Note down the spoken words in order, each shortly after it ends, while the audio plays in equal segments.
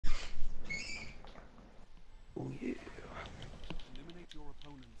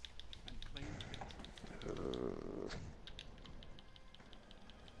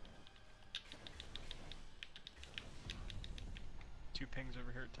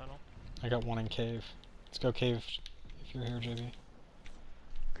hurt tunnel. I got one in cave. Let's go cave if you're here, JB.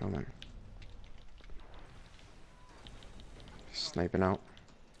 Coming. Sniping out.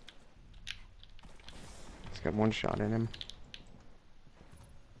 He's got one shot in him.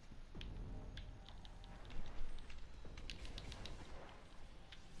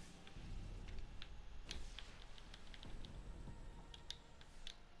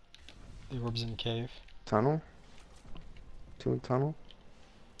 The orb's in cave. Tunnel. Two in tunnel.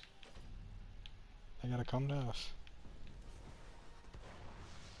 They gotta come to us.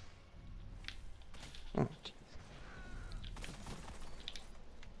 Oh, jeez.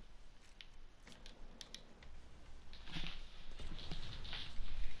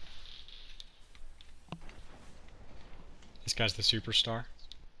 This guy's the superstar.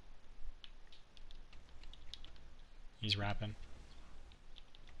 He's rapping.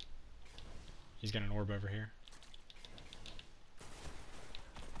 He's got an orb over here.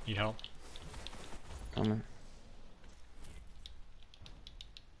 Need help? Coming.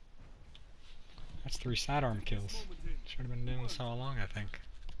 That's 3 sidearm kills. Should have been doing this all along, I think.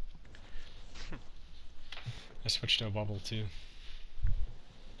 I switched to a bubble too.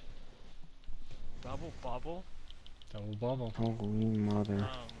 Double bubble? Double bubble. Holy mother.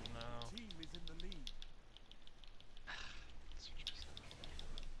 Oh no. Team is in the lead.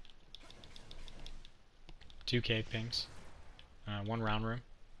 Two cave pings. 1 round room.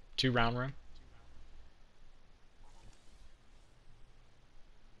 2 round room.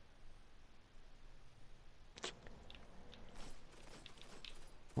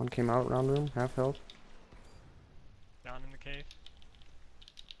 One came out round room, half health. Down in the cave.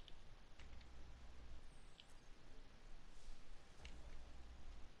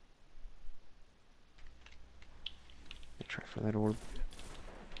 Try for that orb.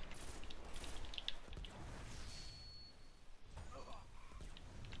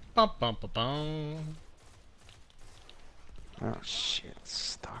 Bum bum ba bum. Oh shit,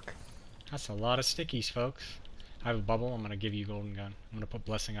 stuck. That's a lot of stickies, folks. I have a bubble. I'm gonna give you golden gun. I'm gonna put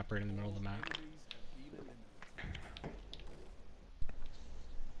blessing up right in the middle of the map.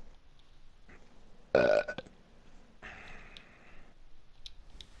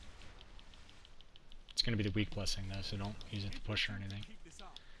 It's gonna be the weak blessing though, so don't use it to push or anything.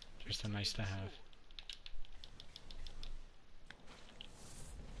 Just a nice to have.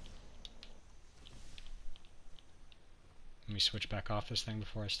 Let me switch back off this thing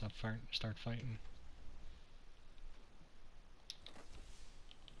before I start fighting.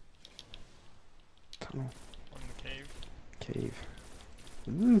 Tunnel. One in the cave. Cave.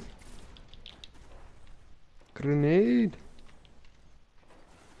 Ooh. Grenade.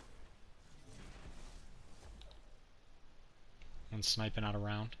 One sniping out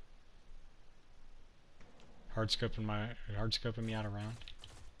around. Hard scoping me out around.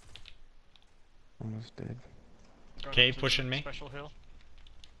 Almost dead. Going Cave up to pushing the me. Special hill.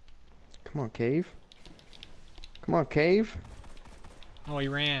 Come on, cave. Come on, cave. Oh, he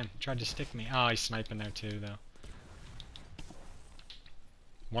ran. Tried to stick me. Oh, he's sniping there too, though.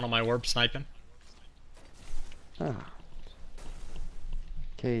 One on my orb sniping. Ah.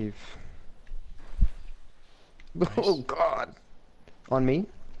 Cave. Nice. Oh god. On me?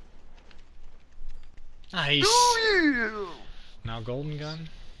 Nice. Oh, Now golden gun.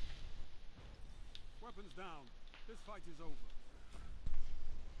 Weapons down. This fight is over.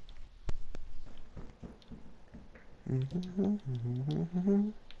 yeah.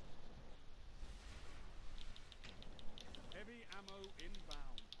 Heavy ammo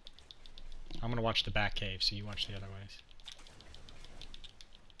inbound. I'm gonna watch the back cave, so you watch the other ways.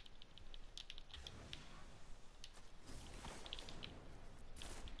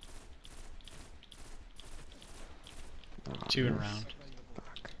 Oh, 2 in yes. round.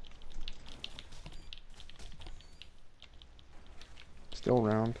 Fuck. Still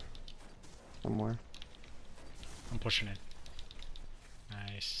round. Somewhere. I'm pushing it.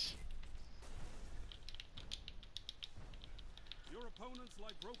 Nice. Your opponents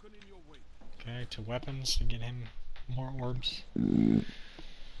lie broken in your wake. Okay, to weapons to get him more orbs.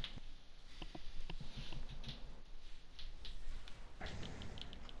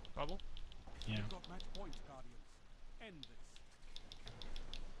 Bubble? Yeah. You've got match point, Guardians. End this.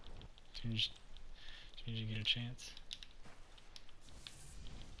 As soon as you get a chance.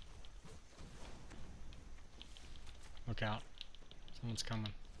 Look out. Someone's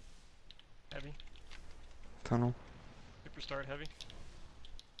coming. Heavy. Tunnel. Super start heavy.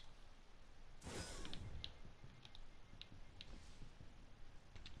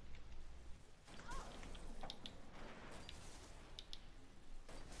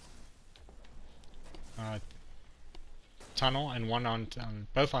 tunnel and one on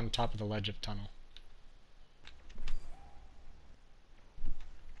both on top of the ledge of tunnel.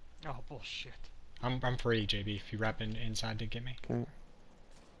 Oh bullshit. I'm free, JB. If you wrap inside to get me. Okay.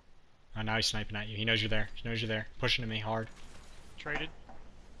 Oh, now he's sniping at you. He knows you're there. He knows you're there. Pushing at me hard. Traded.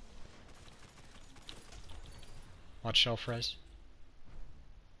 Watch shelf res.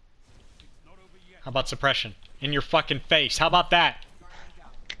 Not over yet. How about suppression? In your fucking face. How about that?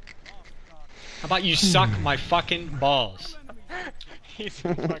 How about you suck my fucking balls? He's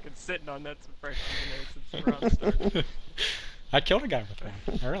been fucking sitting on that suppression grenade since the round started. I killed a guy with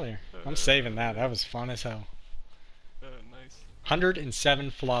one earlier. I'm saving that. That was fun as hell. Nice.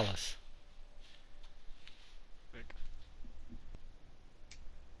 107 flawless. Sick.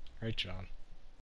 Great job.